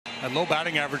At low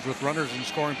batting average with runners in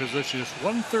scoring position, just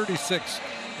 136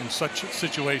 in such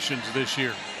situations this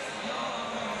year.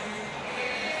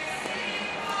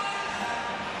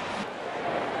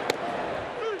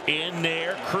 In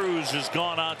there, Cruz has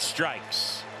gone on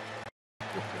strikes.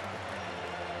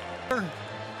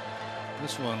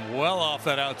 This one well off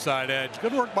that outside edge.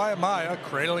 Good work by Amaya,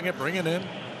 cradling it, bringing it in.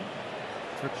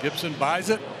 Trip Gibson buys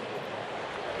it.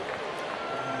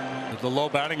 With the low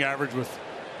batting average with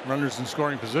runners in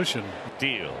scoring position.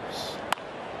 Deals.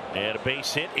 And a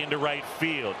base hit into right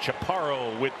field.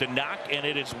 Chaparro with the knock, and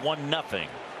it is 1-0.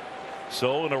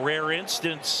 So in a rare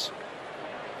instance,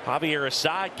 Javier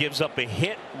Assad gives up a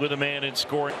hit with a man in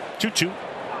scoring. 2-2.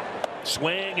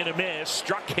 Swing and a miss.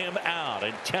 Struck him out.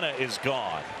 Antenna is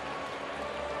gone.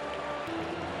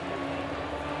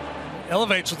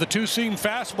 Elevates with the two-seam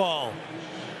fastball.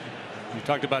 You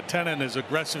talked about Tena and his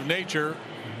aggressive nature.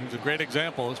 He's a great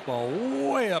example. This ball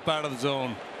way up out of the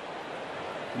zone.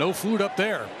 No food up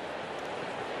there.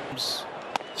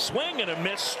 Swing and a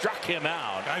miss. Struck him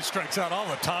out. Guy strikes out all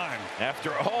the time.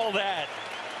 After all that,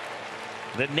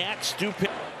 the Nats do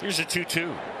pick. Here's a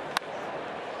 2-2.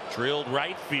 Drilled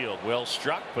right field. Well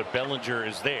struck, but Bellinger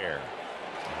is there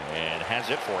and has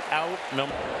it for out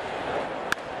number.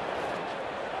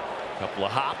 Couple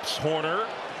of hops. Horner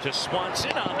to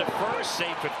Swanson on to first.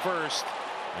 Safe at first.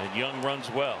 And Young runs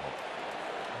well.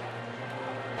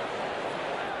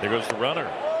 There goes the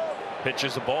runner.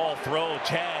 Pitches a ball. Throw.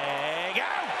 Tag.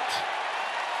 Out.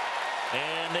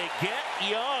 And they get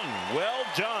Young. Well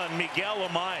done, Miguel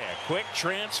Amaya. Quick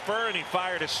transfer, and he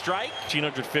fired a strike.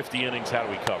 150 innings. How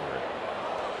do we cover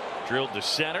it? Drilled to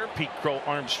center. Pete Crow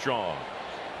Armstrong.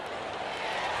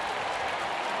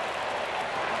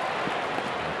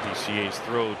 PCA's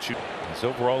throw to his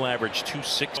overall average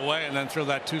 2.6 away, and then throw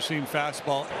that two-seam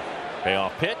fastball.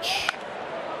 Payoff pitch.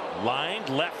 Lined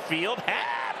left field.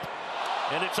 Hap!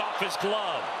 And it's off his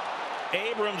glove.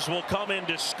 Abrams will come in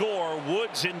to score.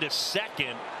 Woods into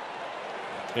second.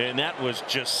 And that was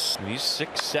just, he's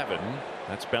 6'7".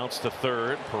 That's bounced to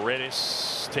third.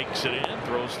 Paredes takes it in,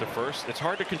 throws to first. It's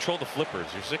hard to control the flippers.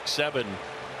 You're 6'7".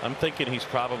 I'm thinking he's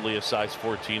probably a size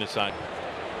 14 aside.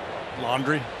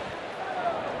 Laundry.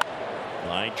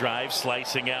 Line drive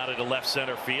slicing out into left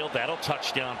center field. That'll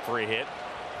touchdown for a hit.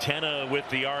 Tena with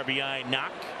the RBI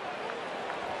knock.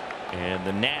 And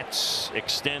the Nats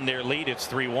extend their lead. It's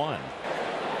 3-1.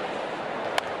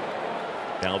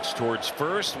 Bounce towards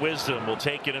first. Wisdom will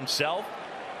take it himself.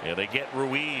 Yeah, they get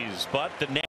Ruiz, but the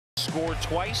Nats score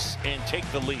twice and take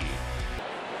the lead.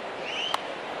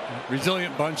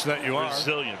 Resilient bunch that you are.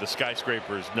 Resilient. The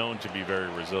skyscraper is known to be very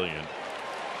resilient.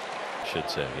 Should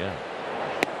say, yeah.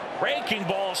 Breaking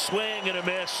ball, swing and a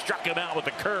miss. Struck him out with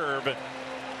the curve.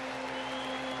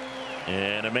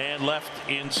 And a man left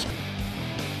in.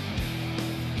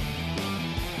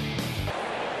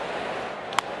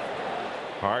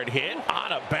 Hard hit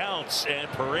on a bounce, and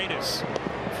Paredes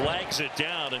flags it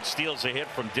down and steals a hit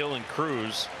from Dylan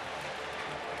Cruz.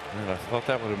 And I thought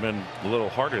that would have been a little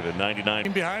harder than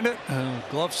 99. Behind it,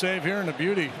 glove save here and a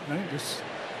beauty. Just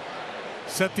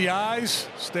set the eyes,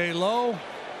 stay low,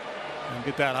 and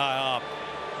get that high up.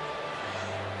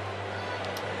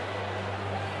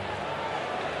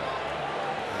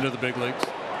 Into the big leagues.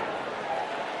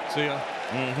 See ya.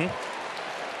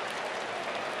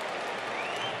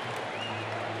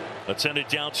 Let's send it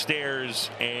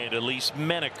downstairs, and Elise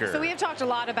Menaker. So we have talked a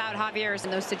lot about Javier's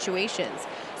in those situations.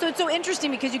 So it's so interesting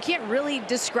because you can't really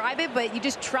describe it, but you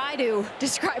just try to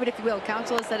describe it, if you will.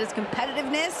 Counsel has said his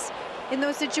competitiveness in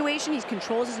those situations. He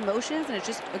controls his emotions, and it's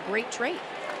just a great trait.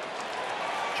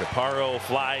 Chaparro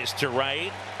flies to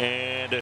right, and